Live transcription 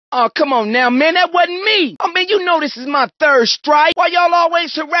Oh, come on now, man, that wasn't me. Oh, man, you know this is my third strike. Why y'all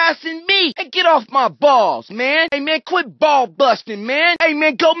always harassing me? Hey, get off my balls, man. Hey, man, quit ball busting, man. Hey,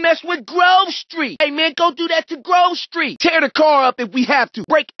 man, go mess with Grove Street. Hey, man, go do that to Grove Street. Tear the car up if we have to.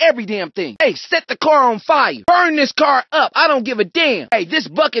 Break every damn thing. Hey, set the car on fire. Burn this car up. I don't give a damn. Hey, this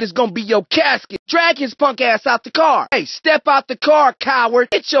bucket is gonna be your casket. Drag his punk ass out the car. Hey, step out the car, coward.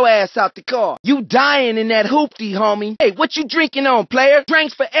 Get your ass out the car. You dying in that hoopty, homie. Hey, what you drinking on, player?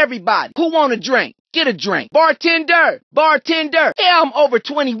 Drinks for everybody. Who want a drink? Get a drink. Bartender. Yeah, I'm over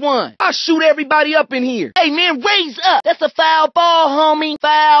 21. I'll shoot everybody up in here. Hey, man, raise up. That's a foul ball, homie.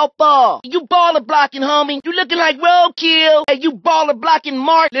 Foul ball. You baller blocking, homie. You looking like roadkill. Hey, you baller blocking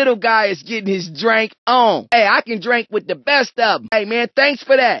Mark. Little guy is getting his drink on. Hey, I can drink with the best of them. Hey, man, thanks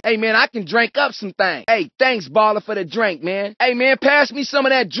for that. Hey, man, I can drink up some things. Hey, thanks, baller, for the drink, man. Hey, man, pass me some of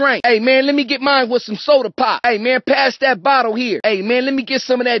that drink. Hey, man, let me get mine with some soda pop. Hey, man, pass that bottle here. Hey, man, let me get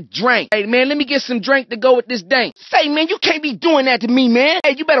some of that drink. Hey, man, let me get some drink to go with this dank. Say, man, you can't be doing that to me, man.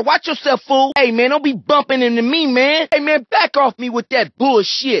 Hey, you better watch yourself, fool. Hey, man, don't be bumping into me, man. Hey, man, back off me with that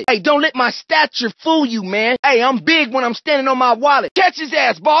bullshit. Hey, don't let my stature fool you, man. Hey, I'm big when I'm standing on my wallet. Catch his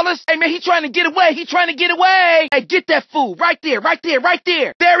ass, Ballas. Hey, man, he trying to get away. Hey, get that fool. Right there.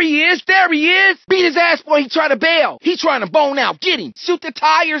 There he is. Beat his ass before he try to bail. He trying to bone out. Get him. Shoot the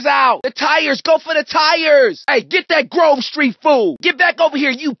tires out. The tires. Go for the tires. Hey, get that Grove Street fool. Get back over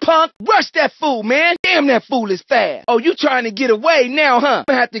here, you punk. Rush that fool, man. Damn, that fool is fast. Oh, you trying to get away now, huh? I'm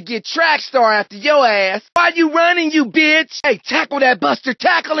gonna have to get track star after your ass. Why you running, you bitch? Hey, tackle that buster.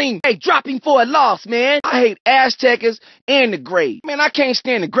 Tackle him. Hey, drop him for a loss, man. I hate Aztecers and the Grays. Man, I can't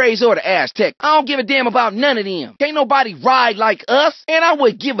stand the Grays or the Aztecs. I don't give a damn about none of them. Can't nobody ride like us, and I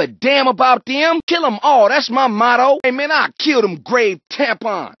would give a damn about them. Kill them all. That's my motto. Hey, man, I'll kill them grave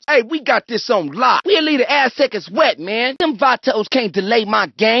tampons. Hey, we got this on lock. We'll leave the Aztecers wet, man. Them Vatos can't delay my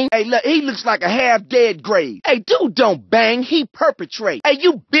game. Hey, look, he looks like a half-dead grave. Hey, dude don't bang, he perpetrate. Hey,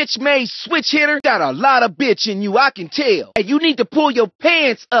 you bitch-made switch hitter, got a lot of bitch in you, I can tell. Hey, you need to pull your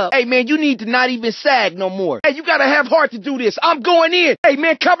pants up. Hey, man, you need to not even sag no more. Hey, you gotta have heart to do this. I'm going in. Hey,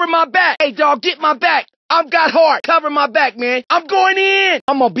 man, cover my back. Hey, dog, get my back. I've got heart. Cover my back, man. I'm going in.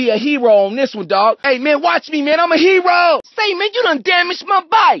 I'm gonna be a hero on this one, dog. Hey, man, watch me, man. I'm a hero. Say, man, you done damaged my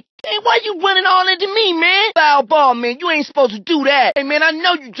bike. Hey, why you running all into me, man? Foul ball, man. You ain't supposed to do that. Hey, man, I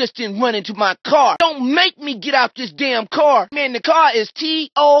know you just didn't run into my car. Don't make me get out this damn car. Man, the car is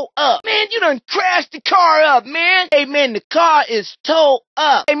T-O up. Man, you done crashed the car up, man. Hey, man, the car is towed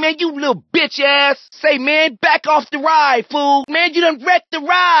up. Hey, man, you little bitch ass. Say, man, back off the ride, fool. Man, you done wrecked the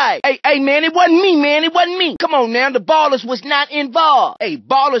ride. Hey, man, it wasn't me, man. It wasn't me. Come on now, the Ballas was not involved. Hey,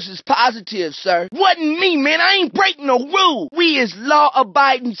 Ballas is positive, sir. Wasn't me, man. I ain't breaking no rule. We is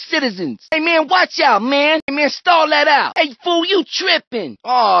law-abiding citizens. Hey, man, watch out, man. Hey, man, stall that out. Hey, fool, you tripping.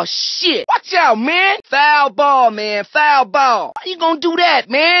 Oh, shit. Watch out, man. Foul ball, man. Foul ball. Why you gonna do that,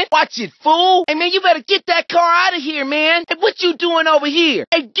 man? Watch it, fool. Hey, man, you better get that car out of here, man. Hey, what you doing over here?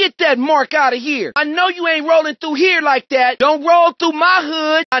 Hey, get that Mark out of here. I know you ain't rolling through here like that. Don't roll through my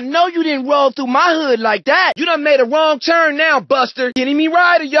hood. I know you didn't roll through my hood like that. You done made a wrong turn now, Buster. Enemy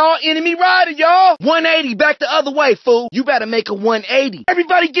rider, y'all. 180, back the other way, fool. You better make a 180.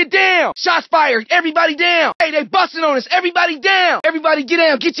 Everybody get down. Shots fired. Everybody down. Hey, they busting on us. Everybody down. Everybody get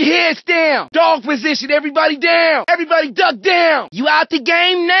down. Get your heads down. Dog position. Everybody down. Everybody duck down. You out the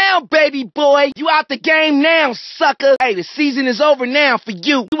game now, baby boy. You out the game now, sucker. Hey, the season is over now for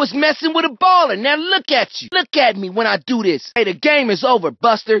you. You was messing with a baller. Now look at you. Look at me when I do this. Hey, the game is over,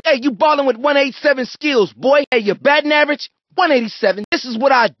 Buster. Hey, you balling with 187 skills, boy. Hey, your batting average? 187. This is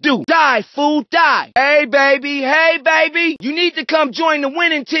what I do. Die, fool, die. Hey, baby. You need to come join the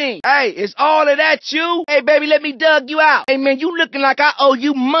winning team. Hey, is all of that you? Hey, baby, let me dug you out. Hey, man, you looking like I owe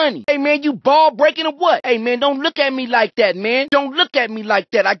you money. Hey, man, you ball breaking or what? Hey, man, don't look at me like that, man. Don't look at me like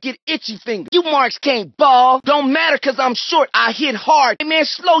that. I get itchy fingers. You marks can't ball. Don't matter cause I'm short. I hit hard. Hey, man,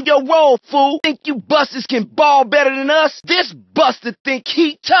 slow your roll, fool. Think you busters can ball better than us? This buster think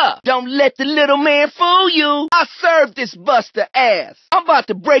he tough. Don't let the little man fool you. I serve this buster ass. I'm about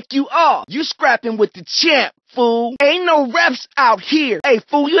to break you off. You scrapping with the champ, fool. Ain't no reps out here. Hey,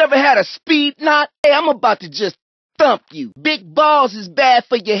 fool, you ever had a speed knot? Hey, I'm about to just thump you. Big balls is bad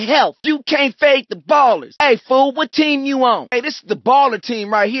for your health. You can't fade the ballers. Hey, fool, what team you on? Hey, this is the baller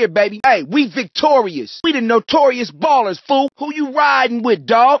team right here, baby. Hey, we victorious. We the notorious ballers, fool. Who you riding with,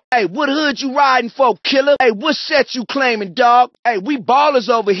 dog? Hey, what hood you riding for, killer? Hey, what set you claiming, dog? Hey, we ballers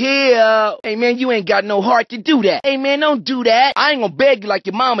over here. Hey, man, you ain't got no heart to do that. Hey, man, don't do that. I ain't gonna beg you like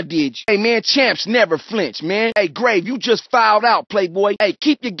your mama did you. Hey, man, champs never flinch, man. Hey, Grave, you just fouled out, playboy. Hey,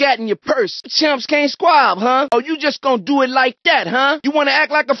 keep your gat in your purse. Champs can't squab, huh? Oh, you just just gonna do it like that, huh? You wanna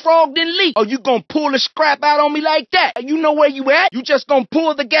act like a frog then leap? Or you gonna pull the scrap out on me like that? You know where you at? You just gonna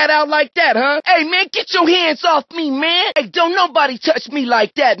pull the gat out like that, huh? Hey, man, get your hands off me, man. Hey, don't nobody touch me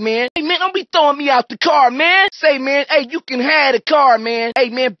like that, man. Hey, man, don't be throwing me out the car, man. Say, man, hey, you can have the car, man. Hey,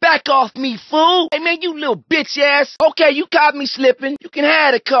 man, back off me, fool. Hey, man, you little bitch ass. Okay, you caught me slipping. You can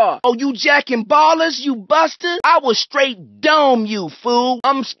have the car. Oh, you jacking ballers, you buster? I will straight dome you, fool.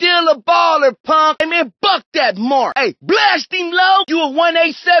 I'm still a baller, punk. Hey, man, buck that mark. Hey, blast him low. You a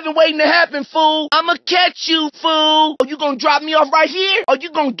 187 waiting to happen, fool. I'ma catch you, fool. Oh, you gonna drop me off right here? Or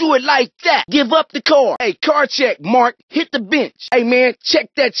you gonna do it like that? Give up the car. Hey, car check, Mark. Hit the bench. Hey, man, check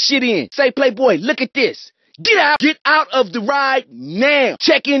that shit in. Say, Playboy, look at this. Get out of the ride now.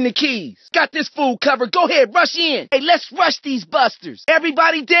 Check in the keys. Got this fool covered. Go ahead, rush in. Hey, let's rush these busters.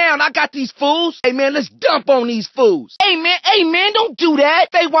 Everybody down. I got these fools. Hey, man, let's dump on these fools. Hey, man, don't do that.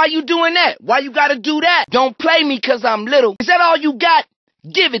 Hey, why you doing that? Why you gotta do that? Don't play me cause I'm little. Is that all you got?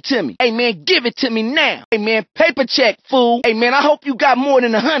 Give it to me. Hey, man, give it to me now. Hey, man, paper check, fool. Hey, man, I hope you got more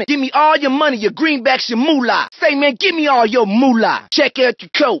than 100. Give me all your money, your greenbacks, your moolah. Say, man, give me all your moolah. Check out your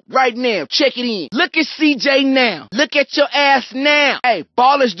coat right now. Check it in. Look at CJ now. Look at your ass now. Hey,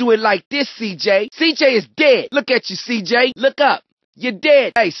 ballers do it like this, CJ. CJ is dead. Look at you, CJ. Look up. You're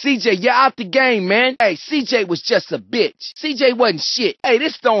dead. Hey, CJ, you're out the game, man. Hey, CJ was just a bitch. CJ wasn't shit. Hey,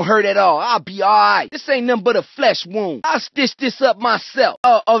 this don't hurt at all. I'll be alright. This ain't nothing but a flesh wound. I'll stitch this up myself.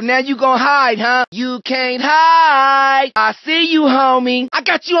 Oh, now you gonna hide, huh? You can't hide. I see you, homie. I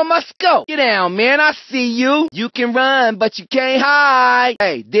got you on my scope. Get down, man. I see you. You can run, but you can't hide.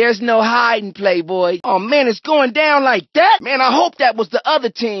 Hey, there's no hiding, Playboy. Oh, man, it's going down like that? Man, I hope that was the other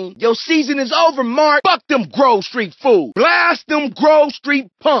team. Your season is over, Mark. Fuck them Grove Street fools. Blast them Grove Street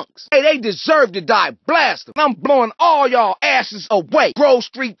punks. Hey, they deserve to die. Blast them. I'm blowing all y'all asses away. Grove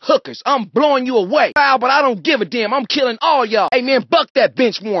Street hookers. I'm blowing you away. Wow, but I don't give a damn. I'm killing all y'all. Hey, man, buck that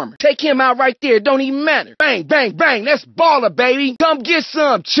bench warmer. Take him out right there. It don't even matter. Bang, bang, bang. That's baller, baby. Come get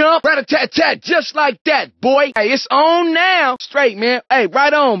some, chump. Rat-a-tat-tat. Just like that, boy. Hey, it's on now. Straight, man. Hey,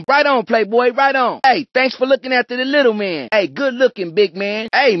 right on, Playboy. Right on. Hey, thanks for looking after the little man. Hey, good looking, big man.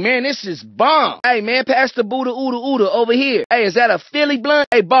 Hey, man, this is bomb. Hey, man, pass the Buddha Ooda over here. Hey, is that a Philly blunt?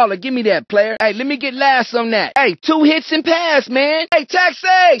 Hey, baller, give me that, player. Hey, let me get last on that. Hey, 2 hits and pass, man. Hey,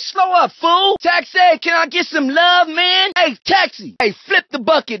 taxi, slow up, fool. Taxi, can I get some love, man? Hey, taxi. Hey, flip the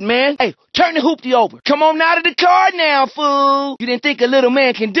bucket, man. Hey, turn the hoopty over. Come on out of the car now, fool. You didn't think a little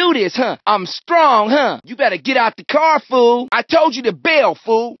man can do this, huh? I'm strong, huh? You better get out the car, fool. I told you to bail,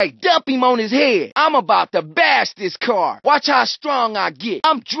 fool. Hey, dump him on his head. I'm about to bash this car. Watch how strong I get.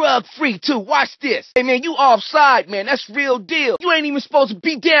 I'm drug-free, too. Watch this. Hey, man, you offside, man. That's real deal. You ain't even supposed to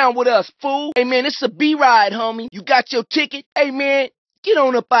be down with us, fool. Hey, man, it's a B-ride, homie. You got your ticket? Hey, man, get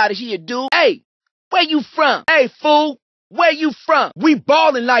on up out of here, dude. Hey, where you from? Hey, fool. Where you from? We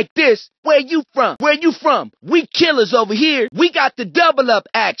ballin' like this. Where you from? Where you from? We killers over here. We got the double up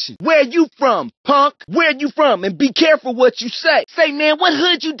action. Where you from, punk? Where you from? And be careful what you say. Say, man, what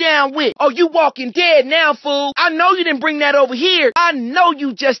hood you down with? Oh, you walking dead now, fool. I know you didn't bring that over here. I know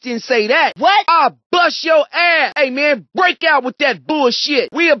you just didn't say that. What? I'll bust your ass. Hey, man, break out with that bullshit.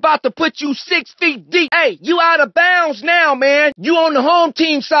 We about to put you 6 feet deep. Hey, you out of bounds now, man. You on the home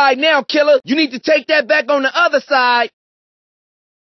team side now, killer. You need to take that back on the other side.